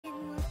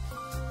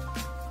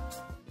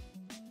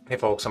Hey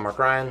folks, I'm Mark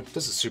Ryan.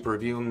 This is Super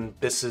Review, and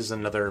this is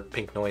another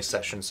pink noise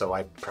session, so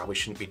I probably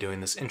shouldn't be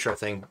doing this intro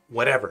thing,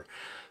 whatever.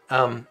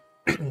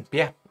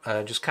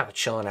 Just kind of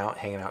chilling out,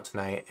 hanging out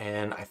tonight,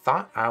 and I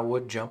thought I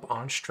would jump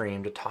on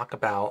stream to talk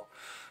about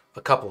a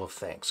couple of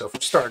things. So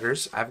for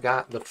starters, I've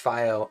got the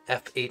Fiio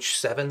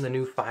FH7, the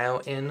new Fiio,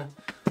 in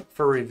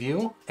for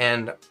review,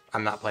 and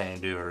I'm not planning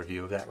to do a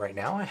review of that right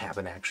now. I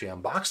haven't actually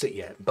unboxed it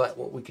yet, but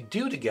what we could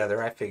do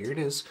together, I figured,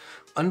 is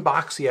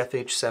unbox the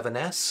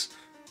FH7S,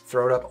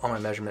 throw it up on my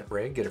measurement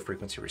rig, get a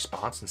frequency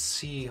response, and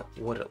see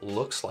what it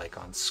looks like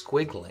on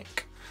Squig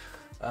Link.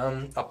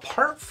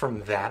 Apart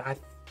from that,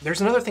 there's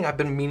another thing I've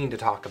been meaning to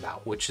talk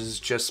about, which is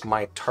just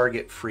my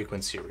target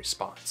frequency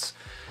response.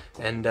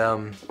 And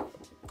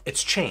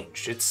it's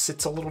changed.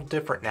 It's a little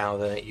different now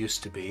than it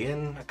used to be,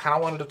 and I kind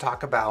of wanted to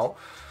talk about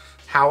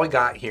how I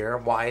got here,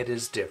 why it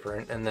is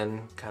different, and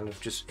then kind of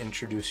just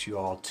introduce you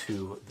all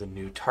to the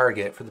new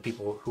target for the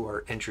people who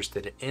are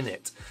interested in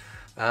it.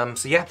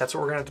 So yeah, that's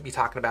what we're going to be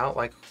talking about.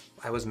 Like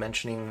I was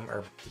mentioning,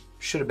 or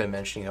should have been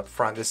mentioning up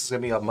front, this is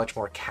going to be a much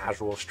more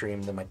casual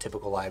stream than my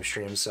typical live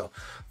stream. So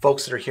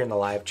folks that are here in the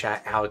live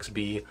chat, Alex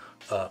B,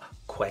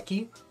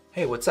 Quecky,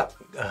 hey, what's up?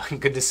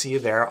 Good to see you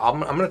there.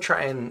 I'm going to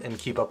try and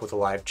keep up with the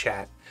live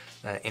chat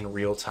in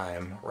real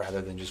time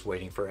rather than just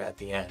waiting for it at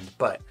the end.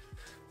 But,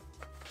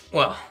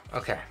 well,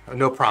 okay,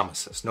 no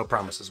promises, no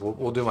promises.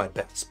 We'll do my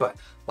best. But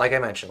like I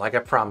mentioned, like I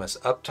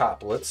promised, up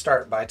top, let's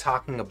start by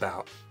talking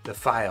about the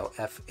Fiio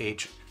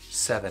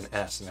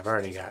FH7S. And I've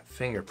already got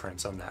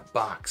fingerprints on that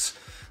box.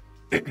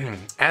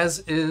 As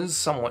is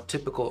somewhat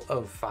typical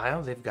of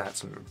Fiio, they've got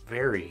some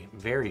very,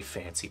 very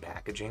fancy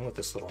packaging with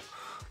this little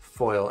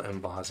foil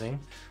embossing.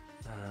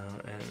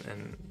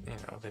 And you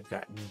know, they've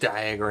got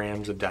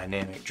diagrams of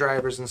dynamic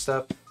drivers and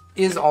stuff.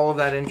 Is all of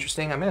that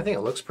interesting? I mean, I think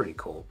it looks pretty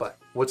cool, but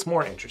what's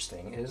more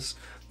interesting is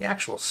the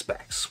actual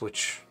specs,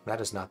 which that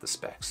is not the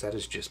specs. That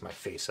is just my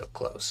face up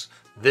close.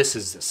 This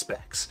is the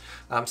specs.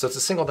 So it's a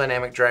single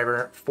dynamic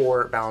driver,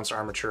 4 balanced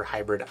armature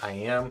hybrid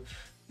IM.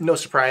 No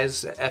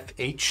surprise,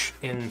 FH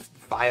in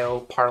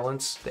Fiio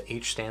parlance, the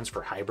H stands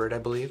for hybrid, I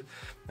believe.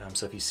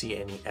 So if you see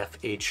any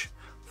FH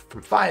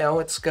from Fiio,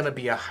 it's gonna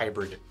be a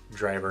hybrid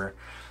driver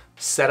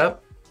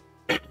setup.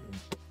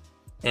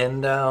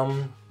 And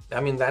I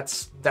mean,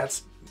 that's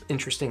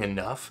interesting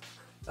enough.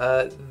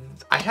 I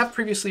have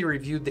previously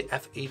reviewed the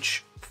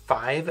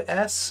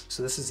FH7S,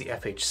 so this is the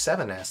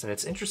FH7S, and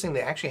it's interesting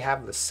they actually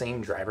have the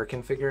same driver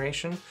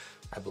configuration,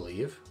 I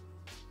believe.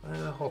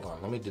 Hold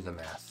on, let me do the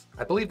math.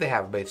 I believe they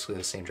have basically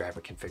the same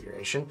driver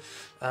configuration.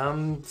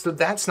 So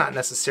that's not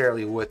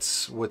necessarily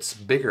what's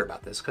bigger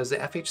about this, because the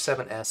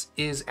FH7S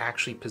is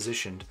actually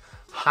positioned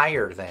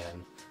higher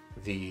than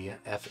the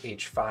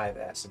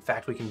FH5S. In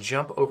fact, we can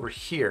jump over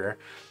here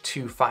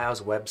to Fiio's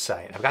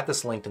website. I've got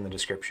this linked in the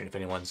description if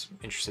anyone's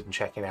interested in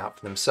checking it out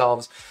for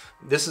themselves.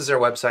 This is their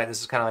website. This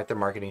is kind of like their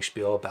marketing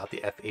spiel about the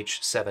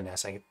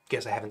FH7S. I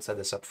guess I haven't said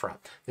this up front.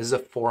 This is a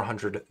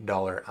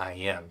 $400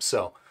 IM.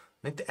 So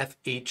I think the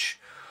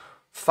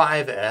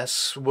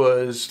FH5S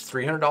was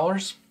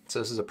 $300. So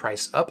this is a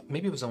price up.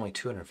 Maybe it was only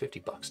 250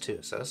 bucks too.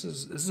 So this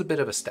is a bit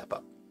of a step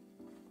up.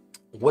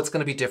 What's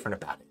going to be different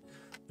about it?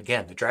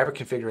 Again, the driver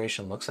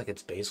configuration looks like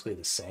it's basically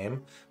the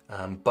same,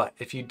 but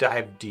if you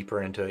dive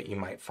deeper into it, you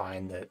might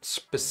find that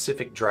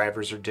specific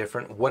drivers are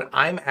different. What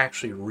I'm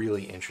actually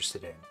really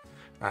interested in,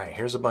 all right,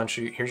 here's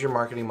your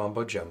marketing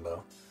mumbo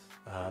jumbo.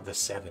 The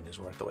 7 is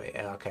worth the wait.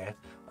 Okay,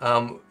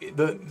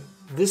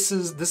 this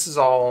is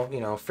all,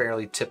 you know,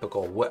 fairly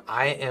typical. What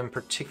I am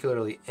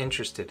particularly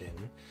interested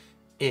in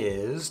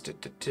is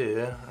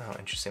oh,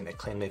 interesting. They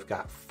claim they've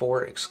got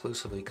 4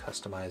 exclusively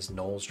customized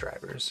Knowles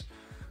drivers.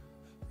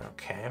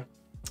 Okay.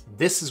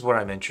 This is what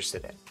I'm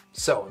interested in.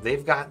 So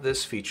they've got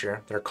this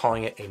feature, they're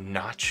calling it a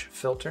notch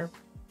filter.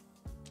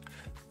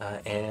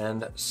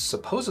 And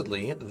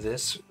supposedly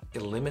this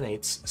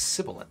eliminates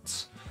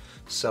sibilance.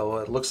 So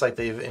it looks like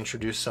they've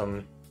introduced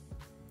a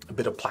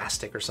bit of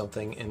plastic or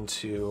something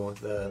into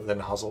the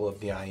nozzle of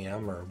the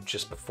IM, or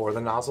just before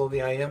the nozzle of the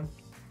IM.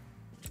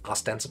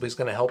 Ostensibly is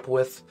going to help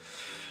with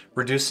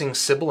reducing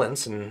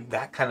sibilance and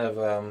that kind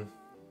of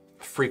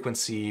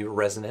frequency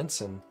resonance,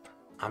 and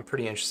I'm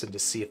pretty interested to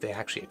see if they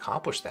actually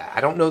accomplish that.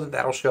 I don't know that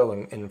that'll show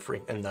in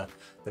the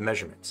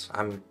measurements.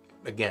 I'm,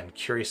 again,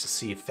 curious to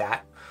see if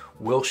that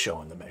will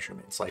show in the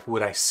measurements. Like,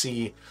 would I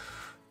see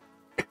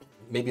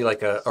maybe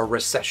like a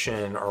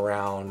recession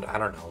around, I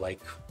don't know,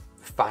 like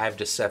 5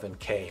 to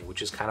 7K,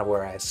 which is kind of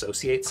where I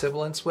associate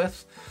sibilance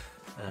with.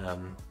 But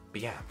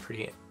yeah,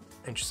 pretty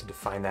interested to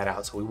find that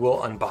out. So we will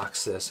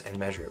unbox this and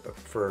measure it, but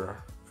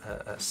for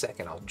a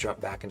second, I'll jump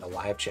back into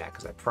live chat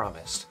because I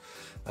promised.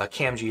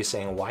 Cam G is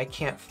saying, why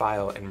can't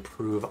Fiio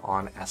improve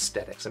on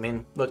aesthetics? I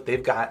mean, look,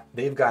 they've got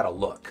a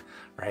look,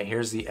 right?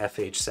 Here's the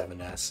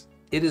FH7S.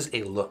 It is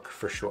a look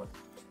for sure.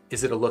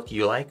 Is it a look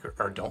you like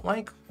or don't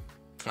like?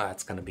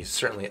 It's going to be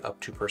certainly up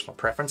to personal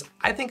preference.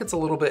 I think it's a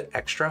little bit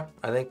extra.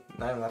 I think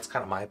that's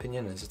kind of my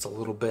opinion, is it's a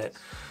little bit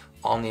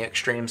on the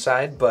extreme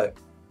side, but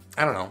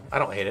I don't know. I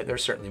don't hate it.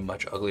 There's certainly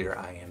much uglier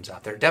IMs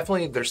out there.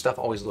 Definitely their stuff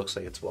always looks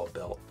like it's well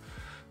built.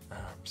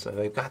 So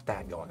they've got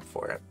that going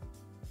for it.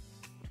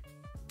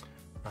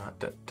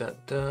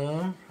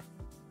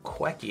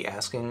 Quecky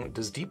asking,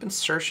 does deep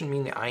insertion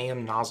mean the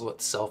IM nozzle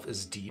itself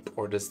is deep,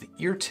 or does the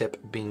ear tip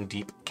being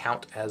deep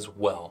count as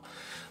well?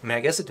 I mean, I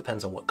guess it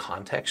depends on what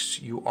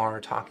context you are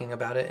talking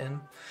about it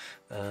in.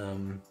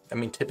 I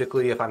mean,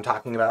 typically if I'm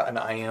talking about an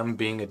IM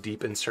being a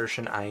deep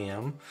insertion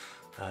IM,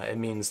 it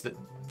means that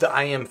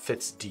the IM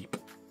fits deep,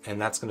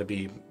 and that's going to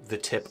be the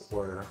tip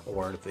or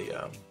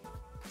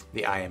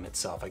the IM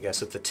itself. I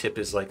guess if the tip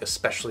is like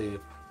especially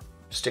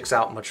sticks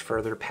out much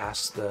further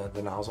past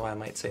the nozzle, I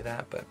might say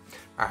that, but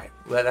all right,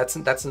 well,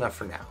 that's enough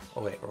for now.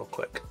 Oh wait, real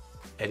quick.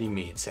 Eddie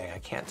Mead saying, I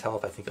can't tell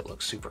if I think it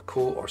looks super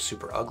cool or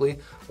super ugly.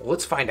 Well,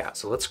 let's find out.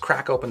 So let's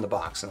crack open the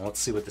box and let's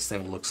see what this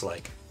thing looks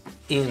like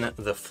in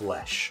the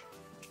flesh.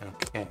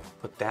 Okay,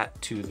 put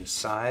that to the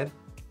side.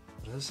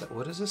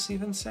 What does this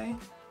even say?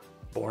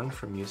 Born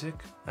for music,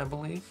 I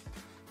believe.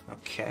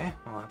 Okay,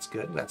 well that's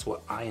good. That's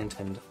what I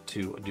intend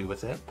to do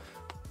with it.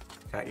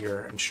 Got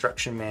your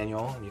instruction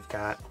manual, and you've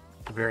got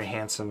a very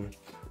handsome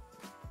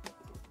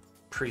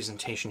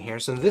presentation here.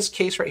 So this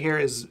case right here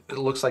it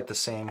looks like the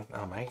same.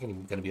 Oh, am I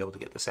even going to be able to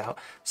get this out?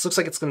 This looks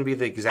like it's going to be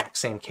the exact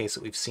same case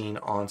that we've seen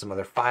on some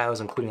other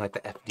Fios, including like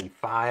the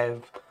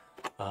FD5,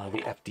 the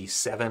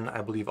FD7,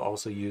 I believe,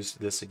 also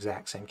used this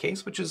exact same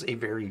case, which is a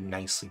very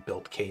nicely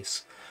built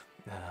case.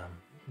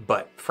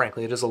 But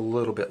frankly, it is a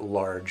little bit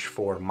large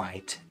for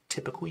my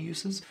typical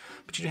uses,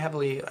 but you do have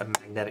a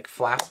magnetic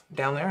flap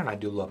down there, and I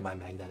do love my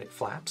magnetic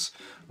flaps.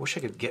 Wish I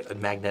could get a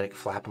magnetic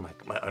flap in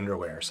my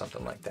underwear or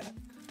something like that.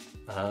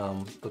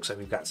 Looks like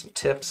we've got some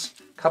tips,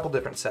 a couple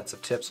different sets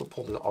of tips. We'll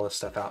pull all this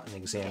stuff out and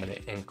examine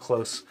it in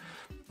close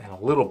in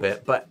a little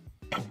bit, but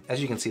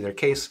as you can see, their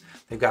case,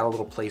 they've got a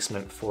little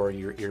placement for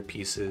your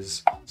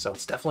earpieces, so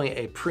it's definitely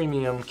a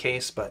premium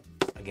case, but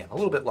again, a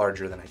little bit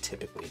larger than I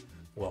typically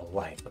will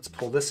like. Let's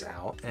pull this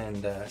out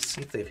and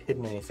see if they've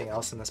hidden anything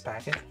else in this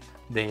packet.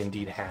 They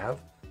indeed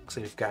have. Looks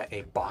like they've got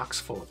a box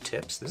full of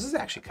tips. This is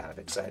actually kind of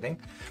exciting.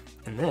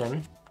 And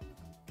then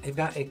they've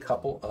got a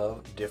couple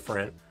of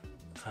different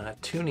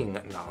tuning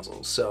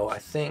nozzles. So I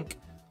think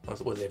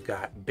what they've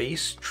got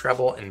bass,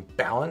 treble, and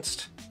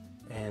balanced,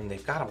 and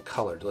they've got them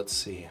colored. Let's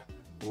see.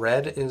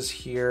 Red is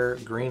here,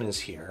 green is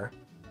here.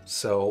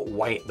 So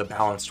white, the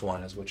balanced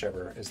one, is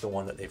whichever is the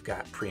one that they've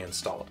got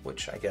pre-installed,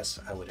 which I guess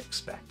I would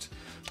expect.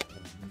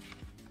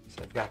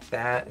 So I've got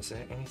that. Is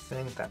there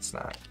anything? That's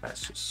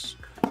just,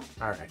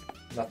 all right.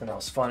 Nothing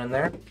else fun in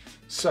there.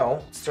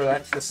 So let's throw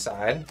that to the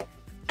side.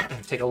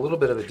 Take a little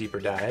bit of a deeper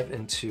dive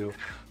into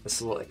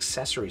this little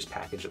accessories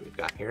package that we've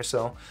got here.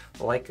 So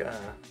like,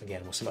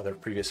 again, with some other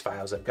previous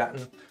Fios I've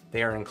gotten,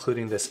 they are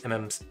including this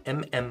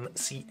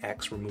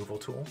MMCX removal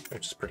tool,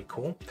 which is pretty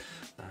cool.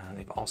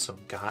 They've also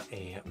got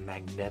a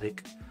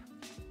magnetic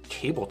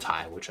cable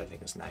tie, which I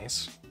think is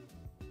nice.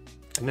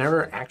 I've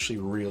never actually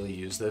really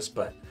used this,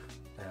 but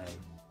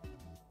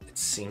it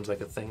seems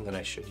like a thing that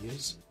I should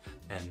use.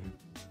 And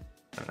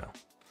I don't know.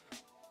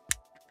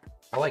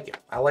 I like it.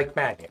 I like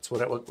magnets.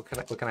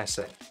 What can I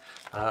say?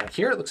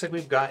 Here it looks like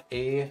we've got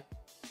a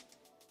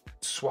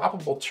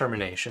swappable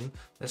termination.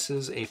 This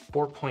is a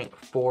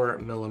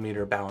 4.4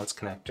 millimeter balance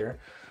connector,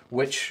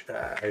 which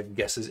I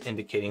guess is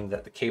indicating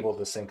that the cable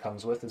this thing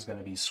comes with is going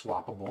to be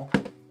swappable.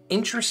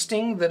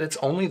 Interesting that it's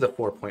only the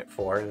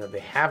 4.4 and that they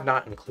have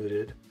not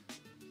included.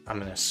 I'm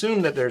going to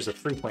assume that there's a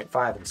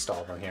 3.5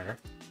 installed on here.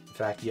 In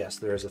fact, yes,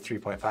 there is a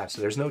 3.5,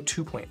 so there's no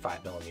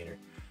 2.5 millimeter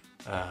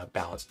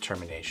balance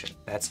termination.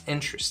 That's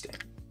interesting.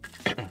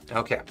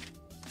 Okay,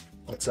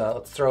 let's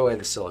throw away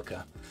the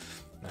silica.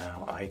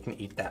 Now I can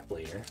eat that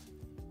later.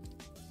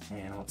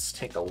 And let's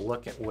take a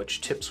look at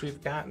which tips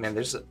we've got. Man,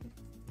 there's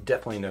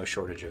definitely no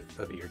shortage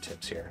of ear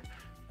tips here.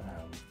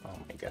 Oh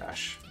my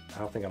gosh, I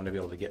don't think I'm gonna be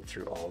able to get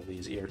through all of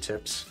these ear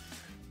tips,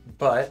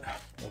 but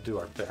we'll do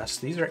our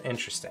best. These are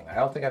interesting. I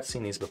don't think I've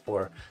seen these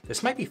before.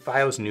 This might be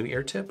Fio's new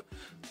ear tip.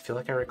 I feel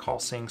like I recall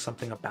seeing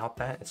something about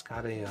that. It's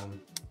got a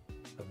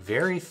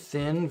very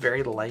thin,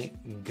 very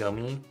light,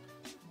 gummy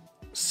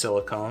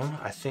silicone.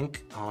 I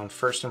think on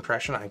first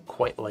impression, I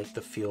quite like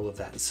the feel of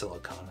that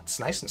silicone. It's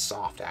nice and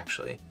soft,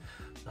 actually.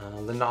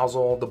 The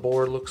nozzle, the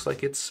bore looks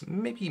like it's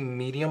maybe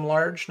medium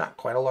large, not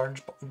quite a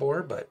large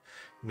bore, but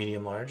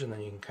medium large, and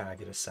then you can kind of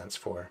get a sense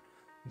for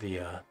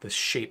the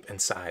shape and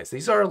size.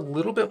 These are a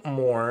little bit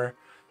more,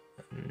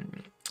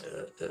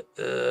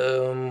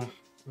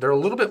 they're a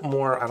little bit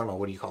more, I don't know,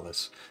 what do you call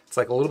this? It's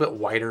like a little bit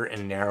wider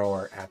and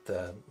narrower at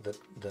the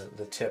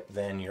tip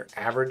than your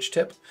average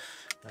tip.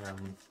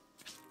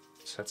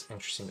 So that's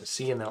interesting to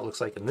see. And then it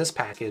looks like in this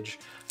package,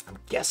 I'm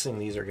guessing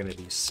these are going to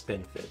be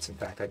spin fits. In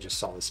fact, I just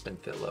saw the spin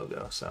fit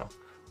logo. So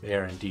they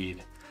are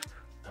indeed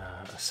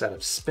a set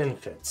of spin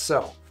fits.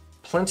 So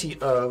plenty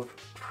of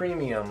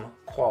premium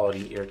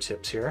quality ear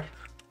tips here,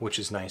 which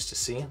is nice to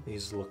see.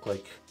 These look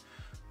like,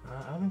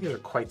 I don't think these are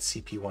quite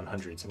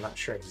CP100s. I'm not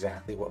sure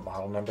exactly what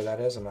model number that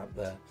is. I'm not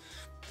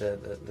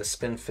the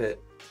spin fit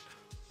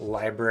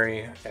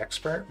library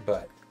expert,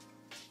 but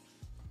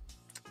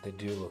they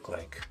do look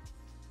like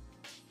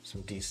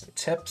some decent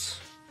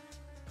tips.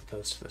 Put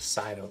those to the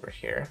side over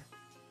here.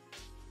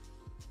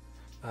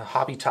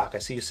 Hobby Talk, I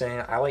see you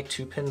saying, I like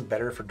 2-pin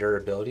better for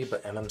durability,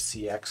 but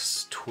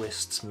MMCX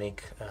twists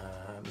make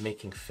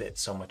making fit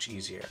so much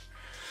easier.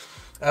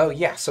 Oh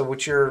yeah, so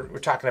what we're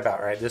talking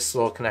about, right? This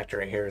little connector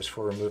right here is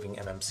for removing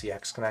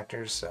MMCX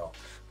connectors. So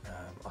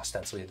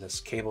ostensibly this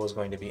cable is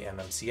going to be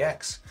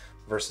MMCX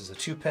versus a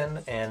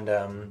 2-pin. And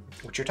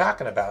what you're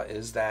talking about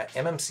is that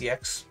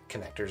MMCX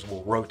connectors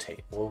will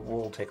rotate.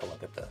 We'll take a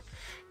look at the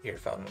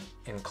earphone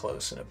in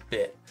close in a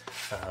bit.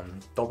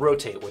 They'll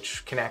rotate,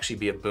 which can actually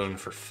be a boon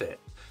for fit.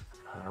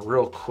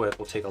 Real quick,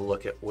 we'll take a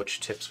look at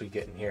which tips we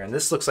get in here. And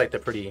this looks like the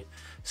pretty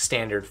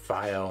standard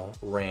Fiio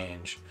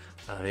range.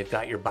 They've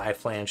got your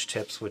biflange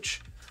tips,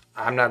 which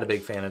I'm not a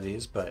big fan of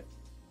these, but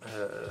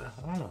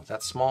I don't know,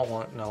 that small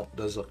one, no, it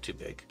does look too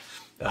big.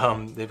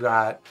 They've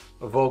got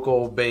a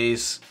vocal,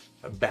 bass,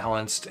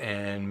 balanced,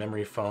 and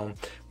memory foam.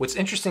 What's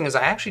interesting is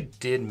I actually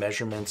did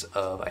measurements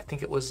of, I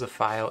think it was the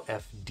Fiio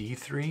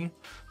FD3.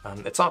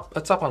 It's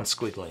up on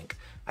Squig Link.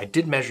 I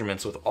did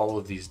measurements with all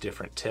of these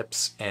different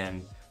tips,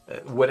 and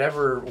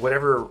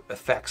whatever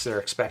effects they're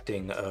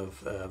expecting of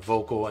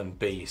vocal and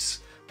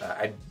bass,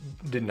 I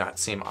did not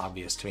seem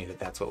obvious to me that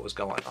that's what was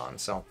going on.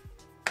 So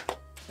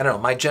I don't know,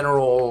 my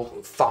general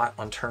thought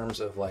on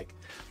terms of like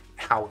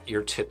how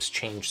ear tips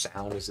change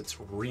sound is it's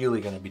really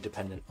going to be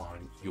dependent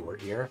on your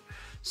ear.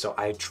 So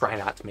I try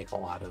not to make a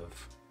lot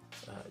of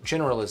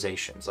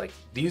generalizations. Like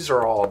these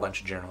are all a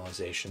bunch of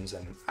generalizations,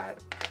 and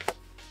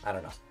I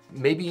don't know.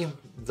 Maybe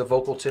the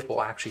vocal tip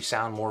will actually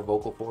sound more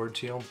vocal forward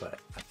to you, but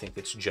I think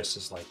it's just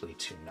as likely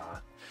to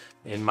not,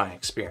 in my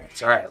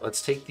experience. All right,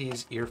 let's take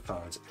these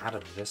earphones out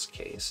of this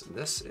case.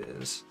 This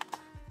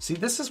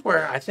is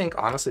where I think,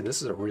 honestly,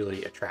 this is a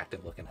really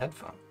attractive looking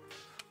headphone.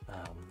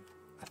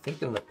 I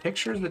think in the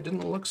pictures it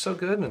didn't look so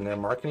good, and their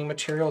marketing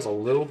material is a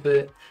little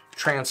bit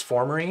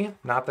transformery.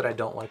 Not that I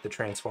don't like the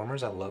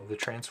Transformers, I love the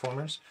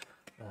Transformers.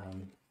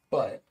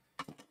 But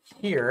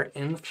here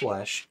in the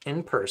flesh,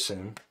 in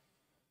person,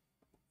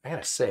 I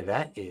gotta say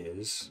that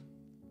is,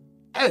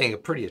 I think, a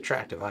pretty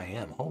attractive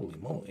IM. Holy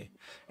moly!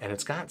 And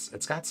it's got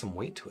some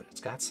weight to it.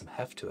 It's got some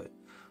heft to it.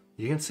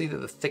 You can see that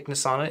the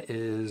thickness on it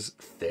is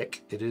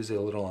thick. It is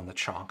a little on the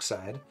chalk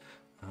side.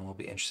 We'll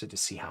be interested to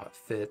see how it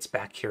fits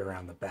back here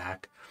around the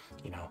back.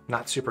 You know,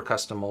 not super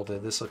custom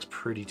molded. This looks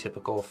pretty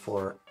typical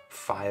for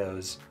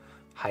Fio's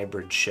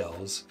hybrid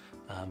shells.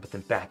 But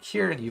then back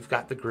here, you've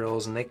got the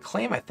grills, and they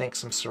claim, I think,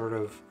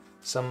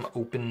 some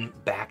open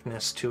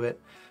backness to it.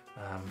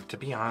 To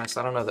be honest,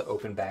 I don't know that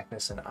open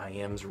backness in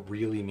IMs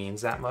really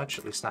means that much,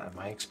 at least not in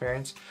my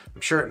experience.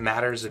 I'm sure it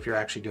matters if you're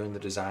actually doing the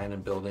design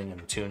and building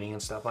and tuning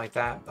and stuff like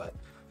that, but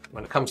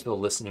when it comes to the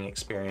listening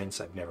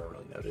experience, I've never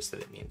really noticed that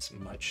it means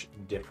much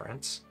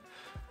difference.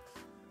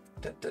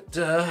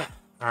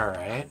 All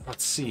right,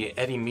 let's see.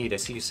 Eddie Mead, I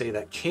see you say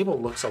that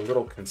cable looks a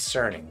little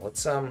concerning.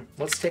 Let's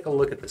take a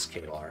look at this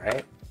cable, all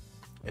right?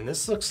 And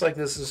this looks like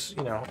this is,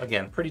 you know,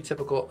 again, pretty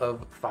typical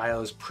of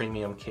Fio's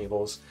premium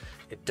cables.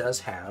 It does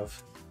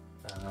have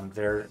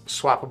their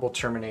swappable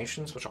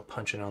terminations, which I'll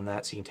punch in on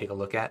that so you can take a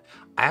look at.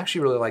 I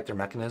actually really like their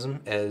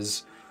mechanism.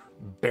 As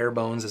bare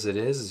bones as it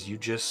is you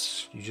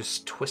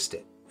just twist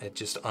it. It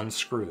just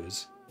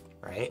unscrews,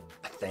 right?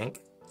 I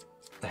think.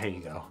 There you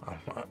go. I'm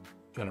not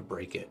gonna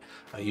break it.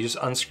 You just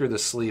unscrew the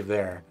sleeve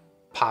there,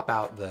 pop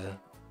out the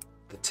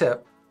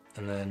tip,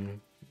 and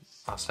then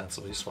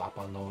ostensibly swap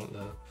on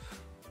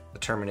the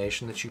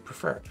termination that you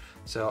prefer.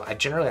 So I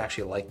generally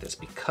actually like this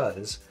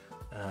because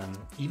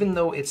even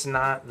though it's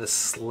not the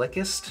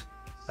slickest,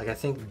 like I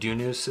think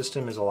Dunu's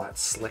system is a lot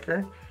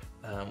slicker,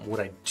 what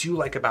I do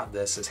like about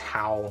this is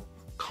how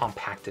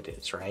compact it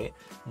is, right?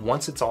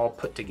 Once it's all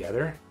put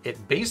together,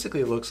 it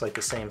basically looks like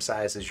the same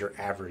size as your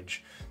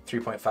average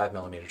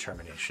 3.5mm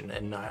termination,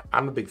 and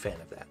I'm a big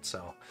fan of that,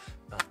 so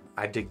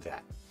I dig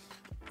that.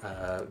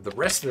 The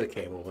rest of the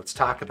cable, let's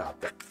talk about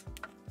that.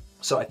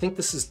 So I think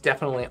this is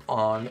definitely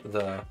on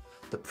the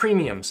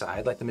premium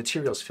side. Like the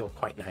materials feel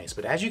quite nice,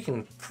 but as you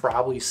can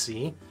probably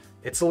see,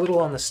 it's a little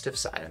on the stiff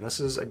side. And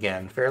this is,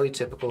 again, fairly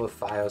typical of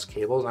Fio's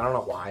cables. I don't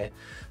know why.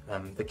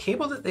 The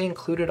cable that they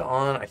included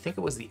on, I think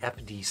it was the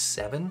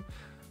FD7,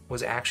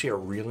 was actually a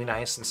really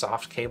nice and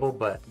soft cable,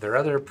 but their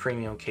other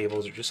premium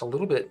cables are just a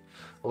little bit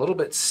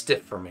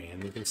stiff for me.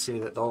 And you can see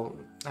that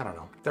I don't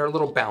know, they're a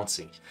little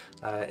bouncy.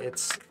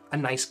 It's a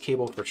nice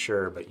cable for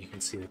sure, but you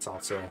can see it's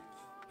also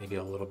maybe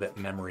a little bit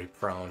memory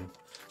prone.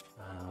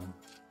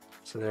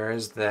 So there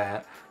is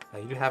that.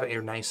 You do have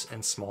a nice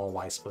and small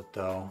Y-split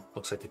though.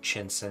 Looks like the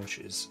chin cinch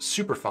is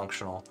super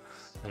functional.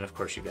 And of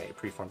course you've got your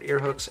preformed ear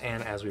hooks,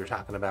 and as we were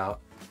talking about,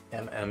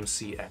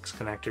 MMCX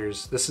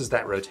connectors. This is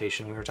that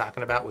rotation we were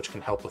talking about, which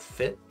can help with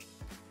fit,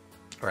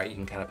 right? You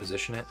can kind of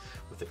position it.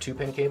 With the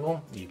 2-pin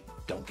cable, you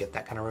don't get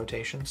that kind of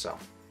rotation, so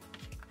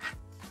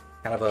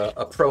kind of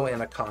a pro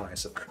and a con, I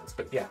suppose.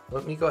 But yeah,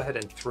 let me go ahead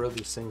and throw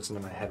these things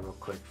into my head real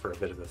quick for a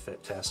bit of a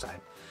fit test. I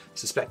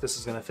suspect this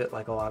is going to fit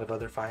like a lot of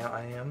other Fiio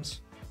IMs,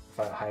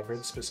 Fiio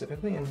hybrids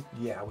specifically, and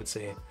yeah, I would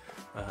say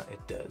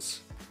it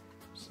does.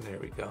 So there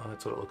we go.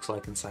 That's what it looks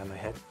like inside my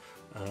head.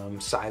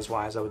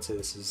 Size-wise, I would say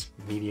this is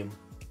medium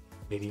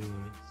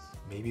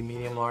maybe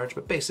medium large,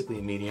 but basically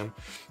medium.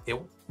 It,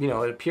 you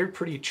know, it appeared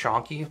pretty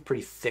chonky,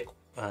 pretty thick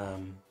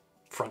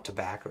front to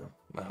back, or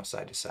well,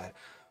 side to side,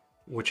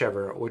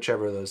 whichever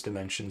of those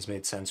dimensions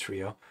made sense for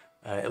you.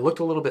 It looked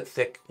a little bit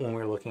thick when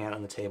we were looking at it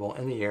on the table.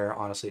 In the air,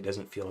 honestly, it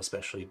doesn't feel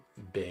especially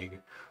big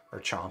or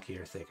chonky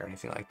or thick or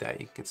anything like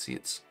that. You can see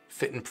it's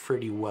fitting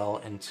pretty well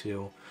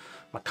into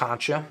my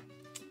concha.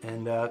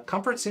 And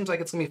comfort seems like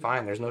it's gonna be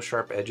fine. There's no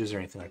sharp edges or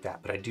anything like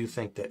that, but I do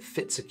think that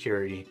fit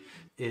security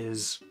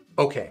is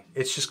okay.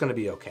 It's just gonna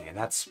be okay, and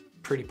that's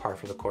pretty par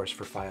for the course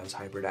for Fio's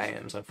hybrid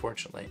IMs,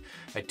 unfortunately.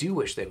 I do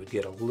wish they would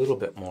get a little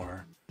bit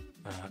more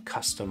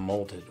custom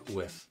molded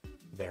with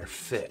their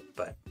fit,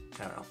 but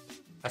I don't know.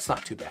 That's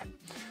not too bad.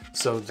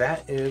 So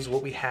that is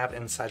what we have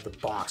inside the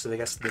box. So I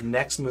guess the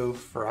next move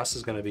for us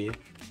is gonna be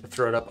to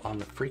throw it up on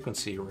the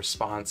frequency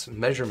response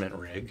measurement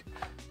rig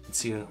and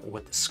see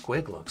what the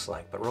squig looks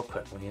like. But real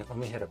quick, let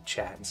me hit up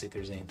chat and see if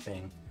there's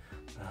anything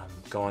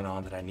going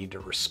on that I need to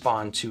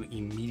respond to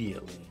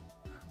immediately.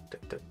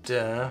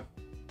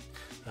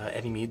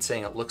 Eddie Mead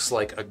saying it looks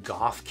like a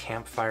Goth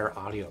campfire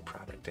audio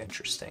product.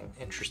 Interesting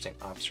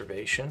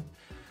observation.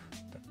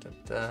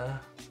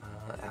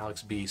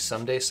 Alex B,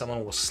 someday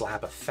someone will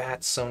slap a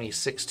fat Sony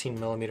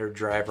 16mm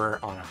driver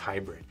on a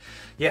hybrid.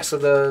 Yeah, so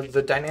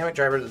the dynamic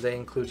driver that they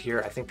include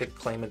here, I think they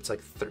claim it's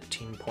like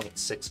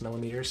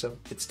 13.6mm, so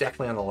it's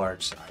definitely on the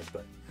large side,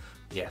 but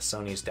yeah,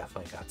 Sony's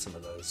definitely got some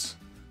of those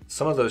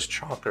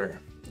chonker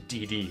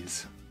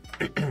DDs.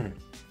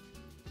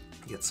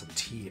 Get some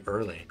tea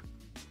early.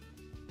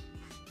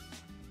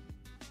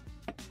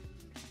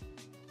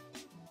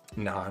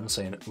 No, I'm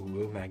saying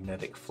ooh,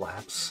 magnetic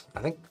flaps.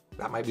 I think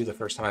that might be the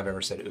first time I've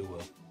ever said ooh.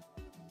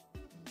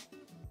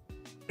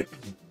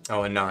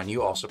 Oh, and Non,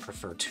 you also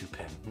prefer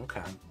 2-pin.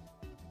 Okay.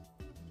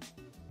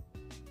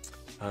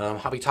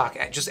 Hobby Talk,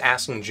 just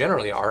asking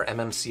generally, are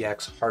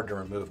MMCX hard to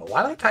remove? A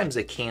lot of the times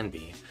they can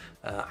be.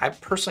 I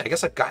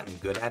guess I've gotten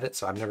good at it,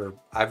 so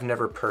I've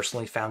never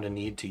personally found a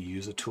need to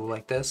use a tool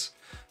like this.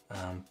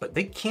 But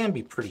they can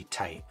be pretty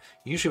tight.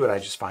 Usually what I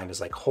just find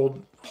is like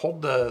hold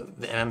the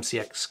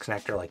MMCX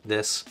connector like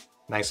this,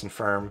 nice and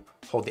firm,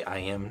 hold the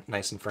IM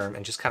nice and firm,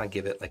 and just kind of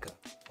give it like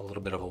a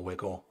little bit of a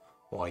wiggle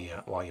while you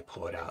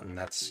pull it out, and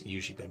that's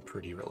usually been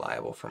pretty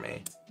reliable for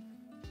me.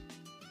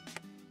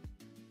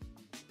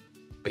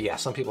 But yeah,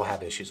 some people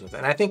have issues with it,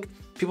 and I think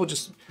people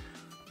just,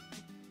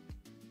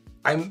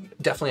 I'm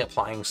definitely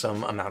applying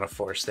some amount of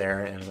force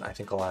there, and I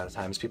think a lot of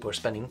times people are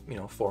spending, you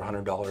know,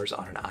 $400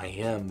 on an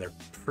IM. They're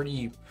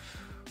pretty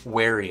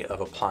wary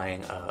of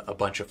applying a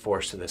bunch of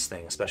force to this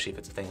thing, especially if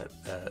it's a thing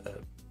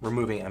that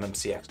removing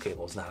MMCX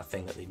cable is not a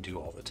thing that they do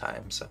all the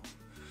time. So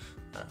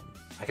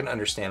I can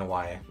understand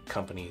why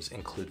companies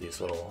include these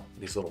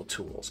little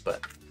tools,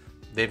 but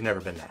they've never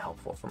been that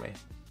helpful for me.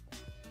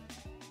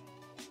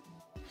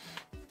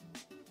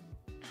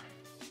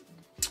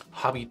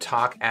 Hobby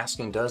Talk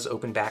asking, does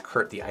open back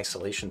hurt the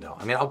isolation though?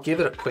 I mean, I'll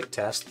give it a quick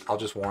test. I'll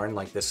just warn,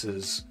 like,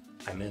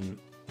 I'm in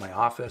my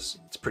office.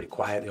 It's pretty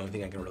quiet. The only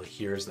thing I can really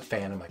hear is the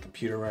fan of my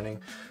computer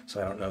running. So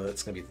I don't know that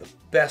it's gonna be the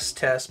best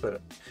test, but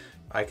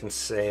I can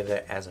say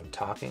that as I'm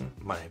talking,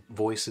 my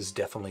voice is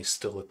definitely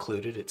still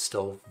occluded. It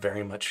still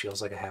very much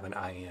feels like I have an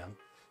IM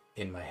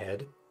in my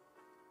head.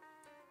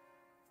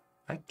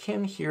 I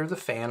can hear the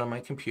fan on my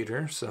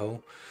computer,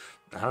 so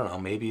I don't know,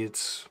 maybe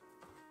it's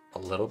a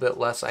little bit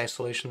less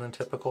isolation than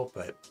typical,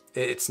 but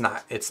it's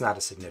not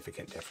a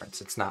significant difference.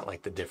 It's not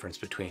like the difference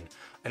between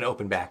an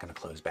open back and a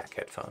closed back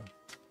headphone.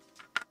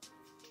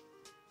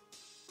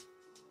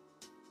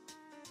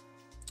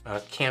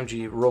 Cam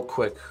G, real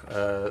quick,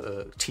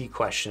 tea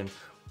question.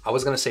 I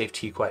was gonna save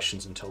tea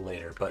questions until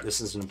later, but this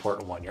is an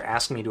important one. You're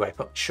asking me, do I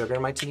put sugar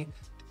in my tea?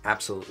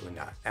 Absolutely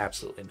not,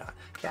 absolutely not.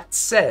 That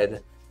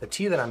said, the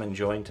tea that I'm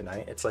enjoying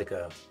tonight, it's like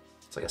a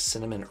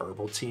cinnamon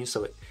herbal tea,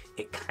 so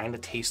it kind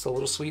of tastes a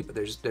little sweet, but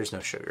there's no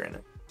sugar in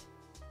it.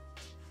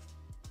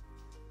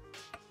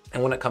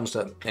 And when it comes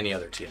to any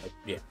other tea,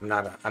 yeah,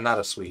 I'm not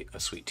a sweet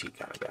tea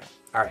kind of guy.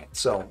 All right,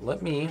 so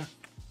let me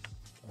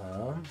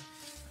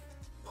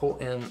pull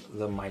in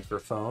the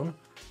microphone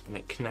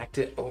and connect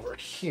it over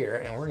here,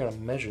 and we're gonna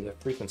measure the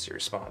frequency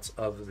response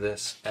of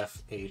this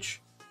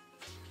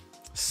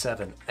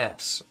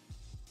FH7S.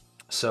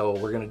 So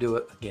we're gonna do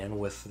it again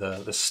with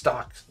the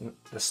stock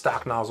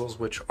nozzles,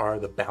 which are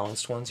the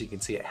balanced ones. You can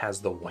see it has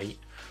the white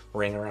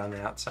ring around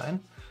the outside.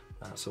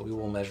 So we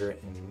will measure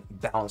it in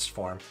balanced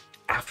form.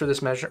 After this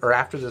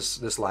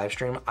this live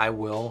stream, I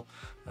will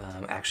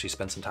actually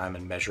spend some time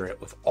and measure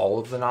it with all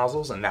of the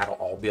nozzles, and that'll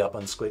all be up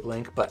on Squig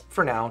Link. But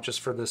for now,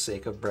 just for the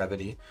sake of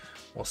brevity,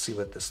 we'll see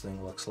what this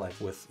thing looks like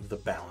with the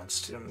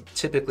balanced.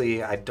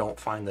 Typically, I don't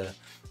find the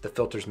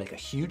filters make a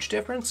huge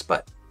difference,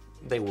 but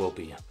they will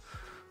be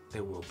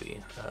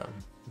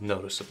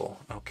noticeable.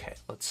 Okay,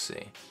 let's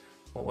see.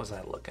 What was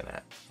I looking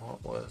at?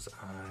 Let's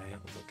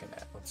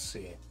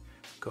see.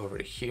 Go over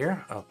to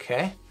here.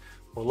 Okay.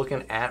 We're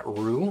looking at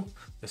Rue.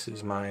 This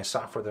is my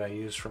software that I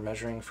use for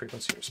measuring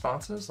frequency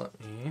responses. Let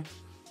me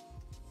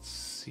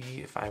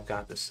see if I've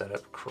got this set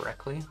up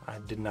correctly. I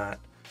did not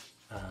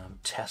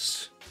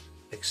test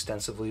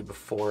extensively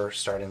before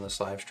starting this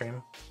live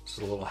stream. This is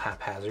a little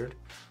haphazard.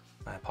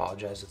 I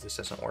apologize if this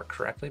doesn't work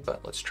correctly,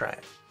 but let's try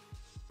it.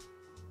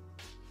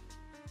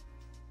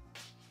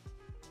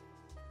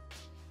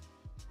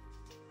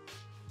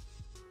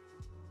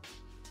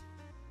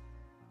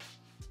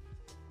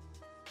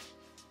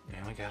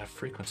 And we got a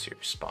frequency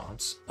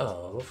response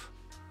of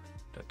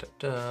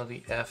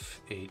the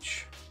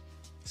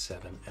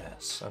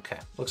FH7S. Okay,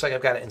 looks like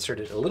I've got it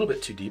inserted a little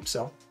bit too deep,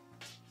 so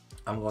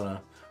I'm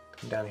gonna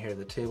come down here to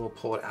the table,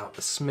 pull it out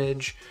a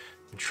smidge,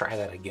 and try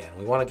that again.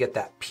 We wanna get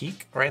that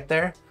peak right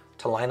there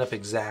to line up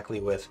exactly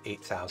with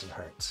 8,000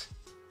 hertz.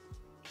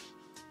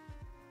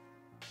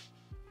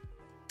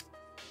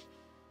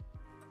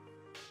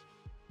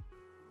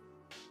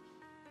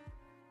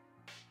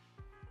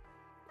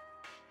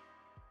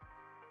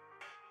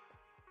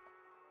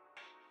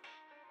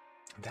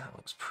 That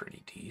looks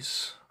pretty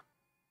decent.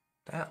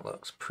 That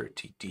looks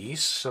pretty decent.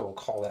 So we'll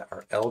call that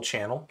our L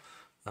channel.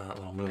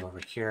 I'll move over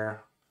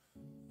here,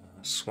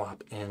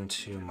 swap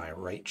into my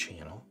right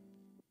channel.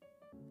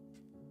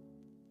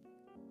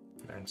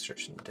 Our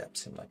insertion depth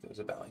seemed like it was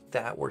about like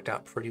that. Worked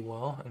out pretty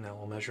well. And now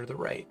we'll measure the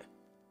right.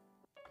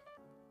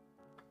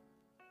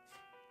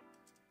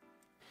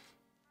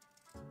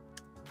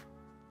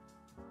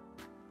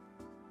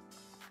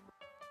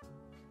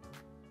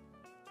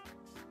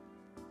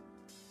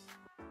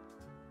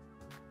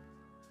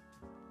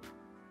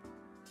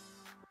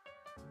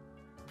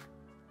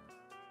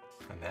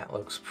 And that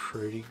looks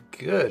pretty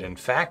good. In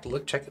fact,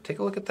 look, take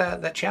a look at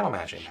that channel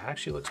matching. That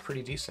actually looks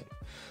pretty decent.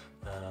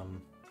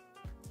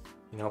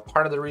 You know,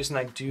 part of the reason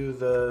I do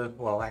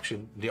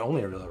actually the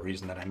only real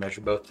reason that I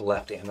measure both the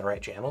left and the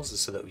right channels is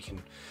so that we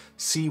can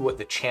see what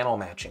the channel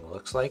matching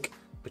looks like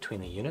between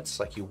the units.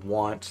 Like you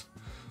want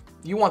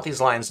these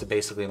lines to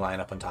basically line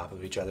up on top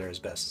of each other as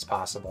best as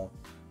possible.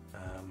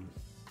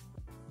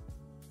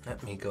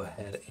 Let me go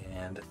ahead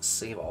and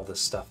save all this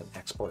stuff and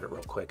export it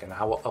real quick, and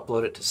I will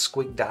upload it to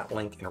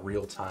squig.link in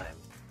real time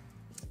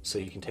so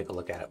you can take a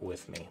look at it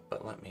with me.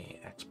 But let me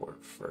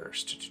export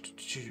first.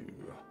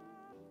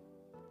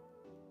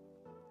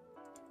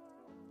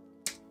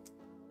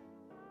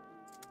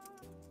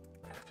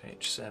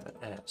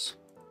 FH7S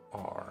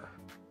R,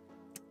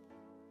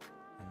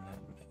 and then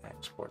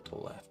export the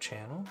left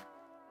channel.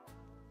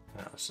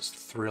 Now this is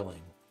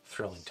thrilling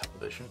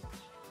television.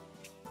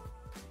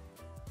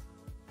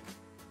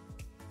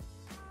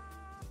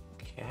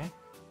 Okay,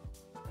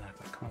 now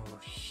if I come over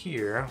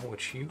here,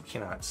 which you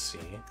cannot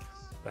see,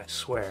 but I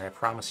swear, I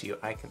promise you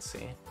I can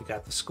see. We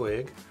got the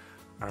squig.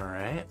 All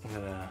right, I'm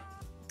gonna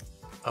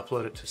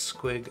upload it to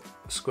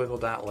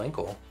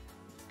squiggle.linkle,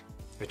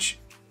 which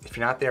if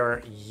you're not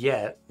there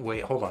yet,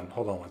 wait, hold on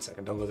 1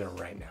 second. Don't go there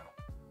right now.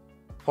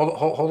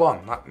 Hold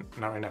on, not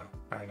right now.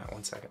 Not right now,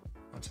 1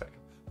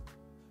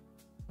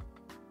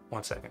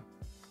 second.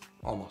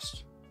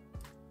 Almost.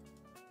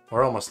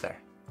 We're almost there.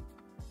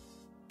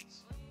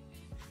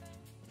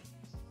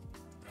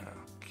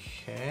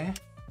 Okay.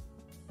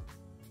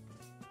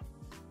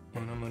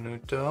 Uno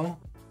minuto.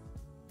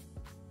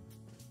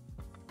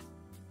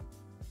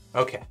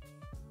 Okay,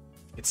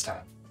 it's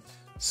time.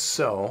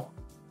 So,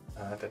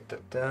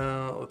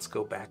 let's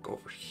go back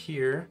over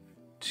here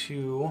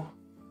to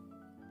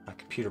my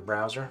computer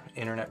browser,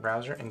 internet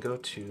browser, and go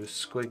to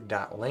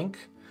squig.link.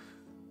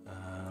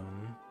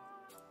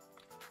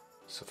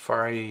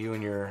 Safari, you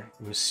and your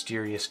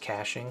mysterious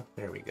caching.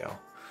 There we go.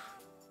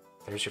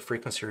 There's your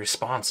frequency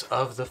response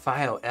of the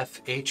Fiio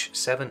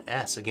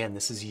FH7S. Again,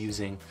 this is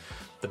using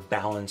the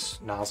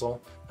balanced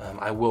nozzle.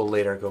 I will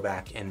later go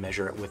back and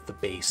measure it with the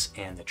bass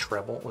and the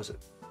treble. Was it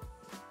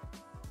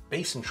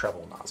bass and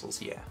treble nozzles?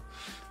 Yeah.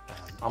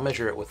 I'll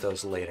measure it with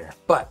those later.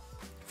 But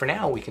for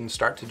now, we can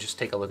start to just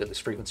take a look at this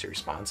frequency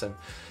response, and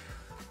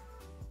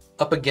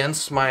up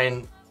against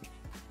my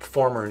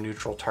former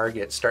neutral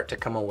target, start to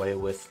come away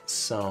with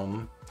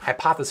some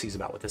hypotheses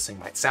about what this thing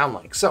might sound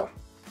like. So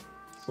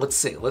let's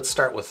see. Let's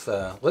start with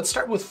I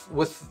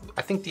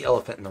think the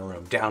elephant in the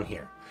room down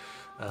here.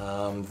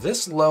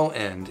 This low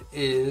end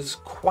is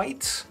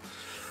quite.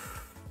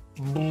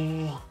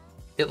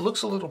 It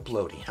looks a little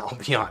bloaty, I'll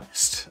be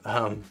honest.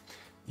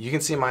 You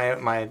can see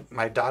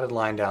my dotted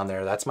line down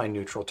there. That's my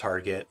neutral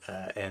target,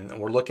 and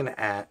we're looking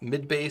at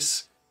mid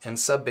bass and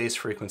sub bass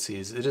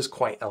frequencies. It is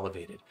quite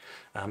elevated.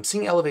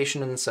 Seeing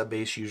elevation in the sub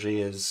bass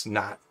usually is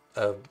not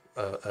a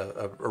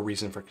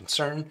reason for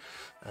concern.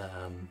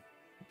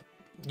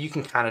 You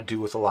can kind of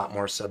do with a lot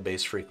more sub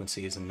bass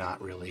frequencies and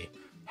not really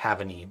have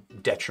any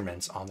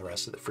detriments on the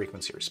rest of the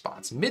frequency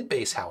response. Mid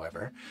bass,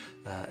 however,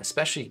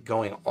 especially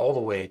going all the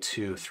way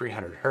to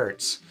 300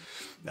 hertz,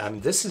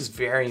 this is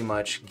very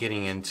much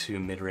getting into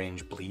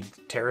mid-range bleed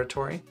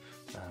territory,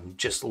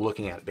 just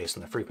looking at it based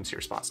on the frequency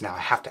response. Now I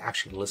have to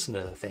actually listen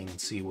to the thing and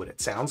see what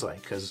it sounds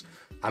like, because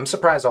I'm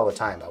surprised all the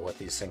time about what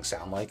these things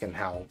sound like and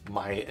how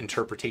my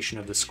interpretation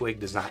of the squig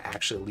does not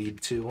actually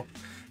lead to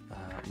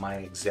my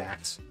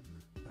exact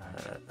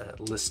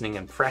listening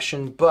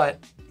impression. But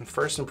in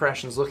first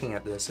impressions looking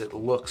at this, it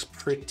looks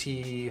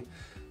pretty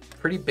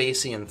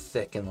bassy and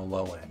thick in the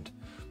low end.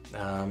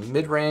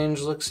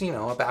 Mid-range looks, you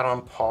know, about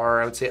on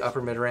par. I would say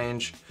upper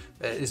mid-range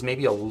is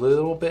maybe a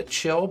little bit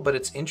chill, but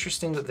it's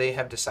interesting that they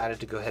have decided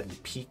to go ahead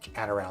and peak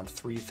at around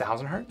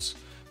 3000 hertz.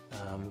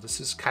 This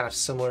is kind of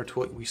similar to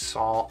what we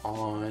saw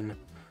on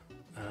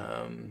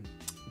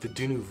the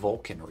Dunu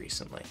Vulcan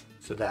recently.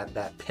 So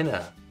that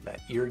pinna, that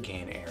ear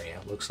gain area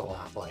looks a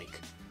lot like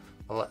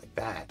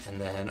that. And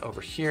then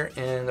over here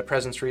in the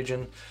presence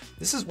region,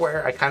 this is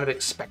where I kind of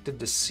expected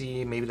to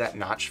see maybe that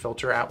notch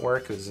filter at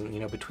work, is, you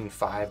know, between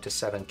 5 to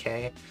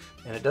 7K.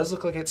 And it does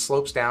look like it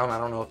slopes down. I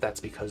don't know if that's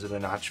because of the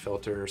notch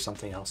filter or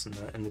something else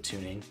in the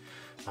tuning.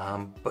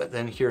 But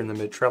then here in the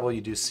mid treble,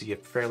 you do see a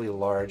fairly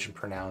large and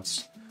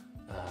pronounced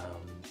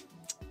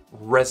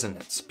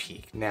resonance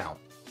peak. Now,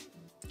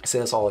 I say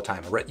this all the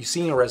time. You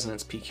seeing a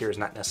resonance peak here is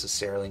not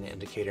necessarily an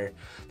indicator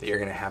that you're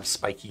going to have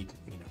spiky,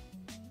 you know,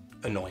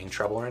 annoying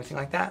treble or anything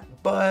like that,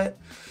 but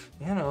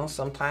you know,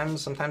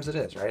 sometimes it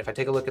is, right? If I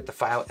take a look at the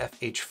Fiio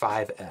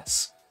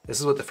FH7S, this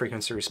is what the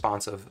frequency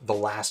response of the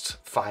last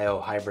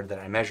Fiio hybrid that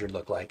I measured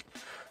looked like,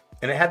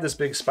 and it had this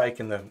big spike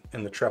in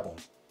the treble,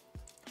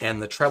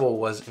 and the treble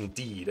was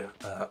indeed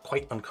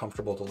quite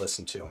uncomfortable to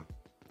listen to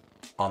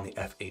on the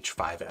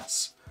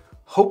FH7S.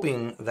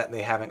 Hoping that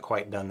they haven't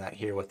quite done that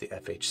here with the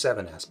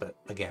FH7S, but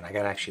again, I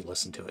gotta actually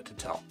listen to it to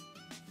tell.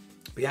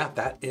 But yeah,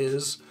 that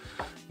is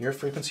your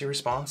frequency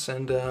response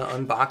and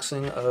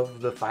unboxing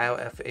of the Fiio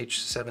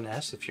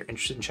FH7S. If you're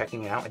interested in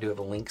checking it out, I do have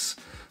links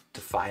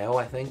to Fiio,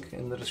 I think,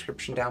 in the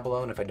description down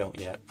below. And if I don't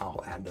yet,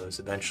 I'll add those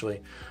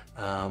eventually.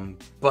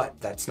 But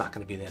that's not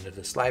going to be the end of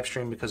this live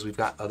stream, because we've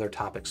got other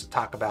topics to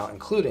talk about,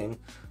 including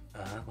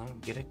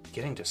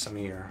getting to some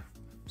of your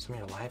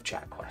live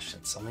chat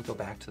questions. So let me go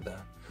back to the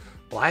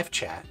live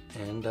chat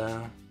and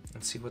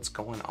see what's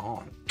going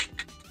on.